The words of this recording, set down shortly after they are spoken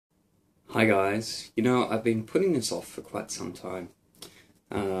Hi guys, I've been putting this off for quite some time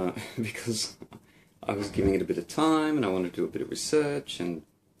because I was giving it a bit of time and I wanted to do a bit of research and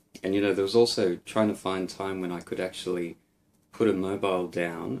there was also trying to find time when I could actually put a mobile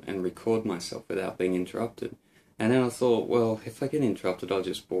down and record myself without being interrupted. And then I thought, well, if I get interrupted I'll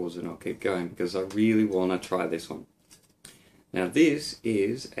just pause and I'll keep going because I really want to try this one. Now this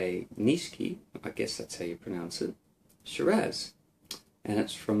is a Nietschke, I guess that's how you pronounce it, Shiraz. And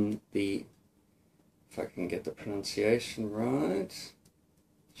it's from the, if I can get the pronunciation right,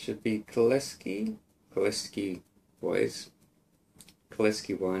 should be Koleski boys,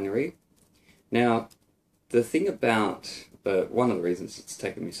 Koleski Winery. Now, the thing about, one of the reasons it's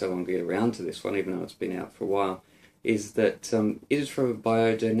taken me so long to get around to this one, even though it's been out for a while, is that it is from a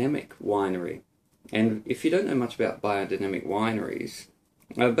biodynamic winery. And if you don't know much about biodynamic wineries,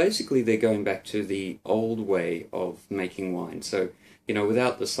 basically they're going back to the old way of making wine. So,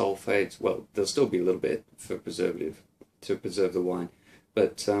 without the sulfates, well, there'll still be a little bit for preservative to preserve the wine,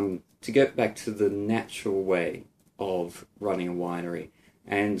 but to get back to the natural way of running a winery.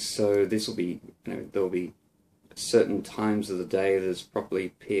 And so this will be, there'll be certain times of the day that's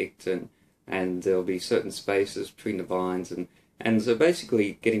properly picked, and there'll be certain spaces between the vines, and so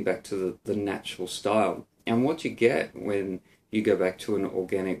basically getting back to the natural style. And what you get when you go back to an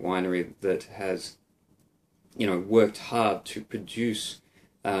organic winery that has worked hard to produce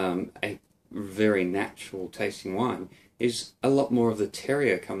a very natural tasting wine is a lot more of the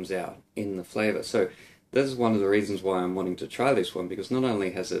terroir comes out in the flavour. So this is one of the reasons why I'm wanting to try this one, because not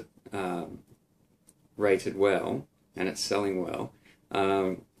only has it rated well and it's selling well,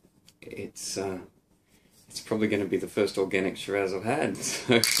 it's probably going to be the first organic Shiraz I've had.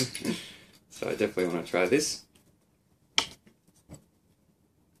 So I definitely want to try this.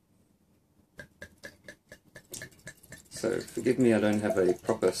 So forgive me, I don't have a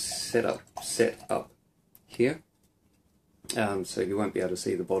proper set up here, so you won't be able to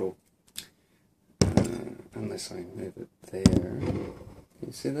see the bottle unless I move it there. Can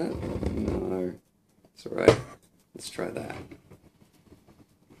you see that? No, it's alright. Let's try that.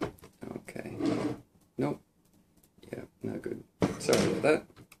 Okay. Nope. Yeah, no good. Sorry about that.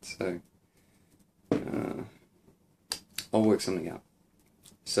 So I'll work something out.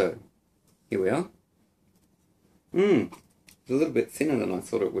 So here we are. It's a little bit thinner than I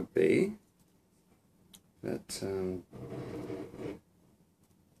thought it would be, but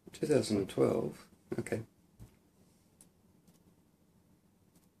 2012, okay.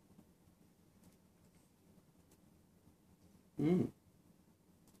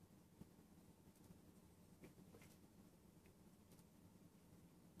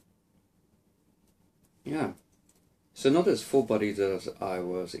 Yeah, so not as full-bodied as I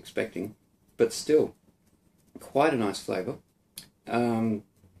was expecting, but still quite a nice flavour. Trying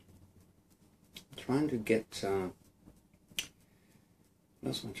to get, what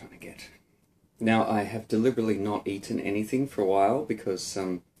else am I trying to get? Now, I have deliberately not eaten anything for a while because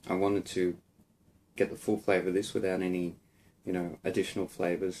I wanted to get the full flavour of this without any, additional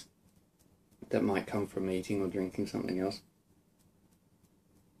flavours that might come from eating or drinking something else.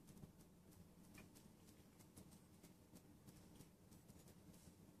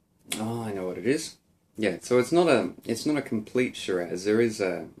 Oh, I know what it is. Yeah, so it's not a complete Shiraz. There is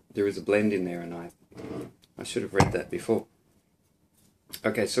a blend in there, and I should have read that before.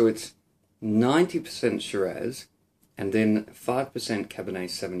 Okay, so it's 90% Shiraz, and then 5% Cabernet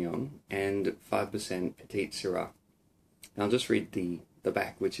Sauvignon and 5% Petite Syrah. And I'll just read the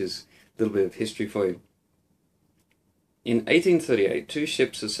back, which is a little bit of history for you. In 1838, two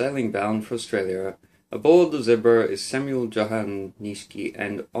ships are sailing bound for Australia. Aboard the Zebra is Samuel Johann Nietschke,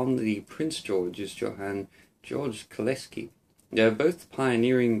 and on the Prince George is Johann George Koleski. They are both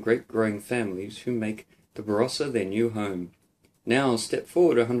pioneering grape-growing families who make the Barossa their new home. Now step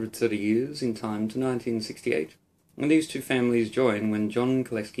forward 130 years in time to 1968, and these two families join when John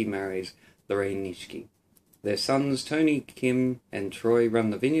Koleski marries Lorraine Nietschke. Their sons Tony, Kim, and Troy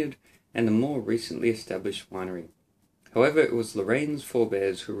run the vineyard and the more recently established winery. However, it was Lorraine's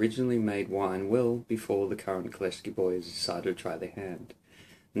forebears who originally made wine well before the current Koleski boys decided to try their hand.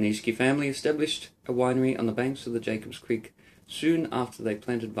 The Nietschke family established a winery on the banks of the Jacobs Creek soon after they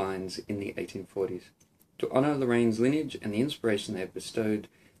planted vines in the 1840s. To honour Lorraine's lineage and the inspiration they have bestowed,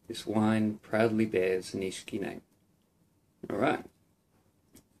 this wine proudly bears the Nietschke name. Alright.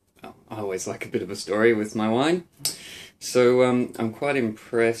 Well, I always like a bit of a story with my wine. So I'm quite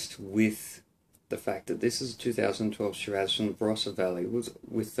impressed with the fact that this is a 2012 Shiraz from the Barossa Valley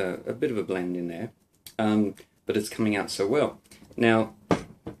with a bit of a blend in there, but it's coming out so well. Now,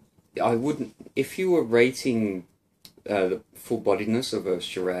 I wouldn't, if you were rating the full bodiness of a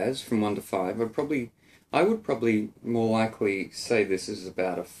Shiraz from 1 to 5. I would probably more likely say this is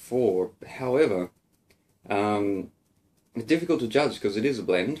about a 4. However, it's difficult to judge because it is a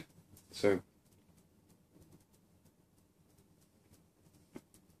blend. So,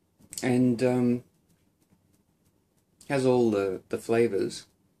 and has all the flavors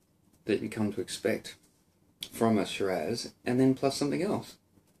that you come to expect from a Shiraz, and then plus something else.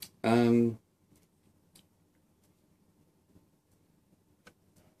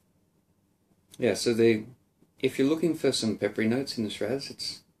 Yeah, so if you're looking for some peppery notes in the Shiraz,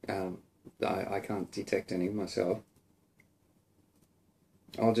 it's I can't detect any myself.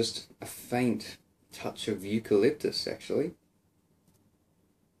 Oh, just a faint touch of eucalyptus, actually.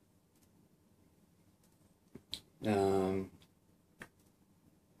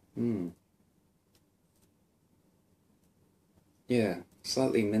 Yeah,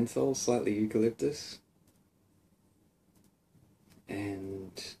 slightly menthol, slightly eucalyptus,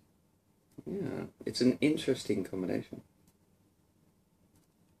 and yeah, it's an interesting combination.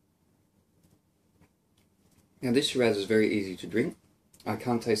 Now this Shiraz is very easy to drink. I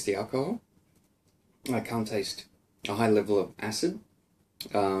can't taste the alcohol. I can't taste a high level of acid.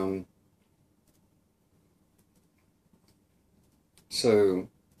 So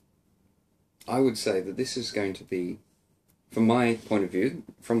I would say that this is going to be, from my point of view,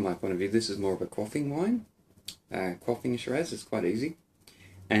 this is more of a quaffing wine. Quaffing Shiraz is quite easy.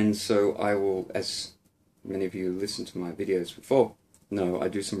 And so I will, as many of you listened to my videos before, know I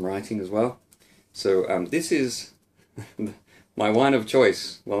do some writing as well. So this is my wine of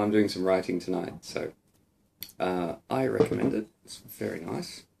choice while I'm doing some writing tonight. So I recommend it. It's very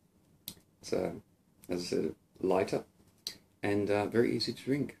nice. It's, as I said, lighter and very easy to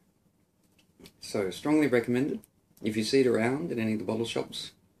drink. So strongly recommended. If you see it around in any of the bottle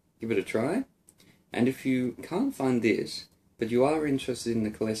shops, give it a try. And if you can't find this, but you are interested in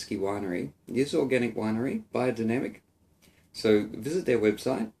the Koleski winery, this organic winery, Biodynamic, so visit their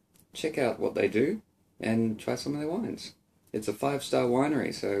website, check out what they do, and try some of their wines. It's a 5-star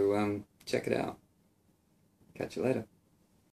winery, so check it out. Catch you later.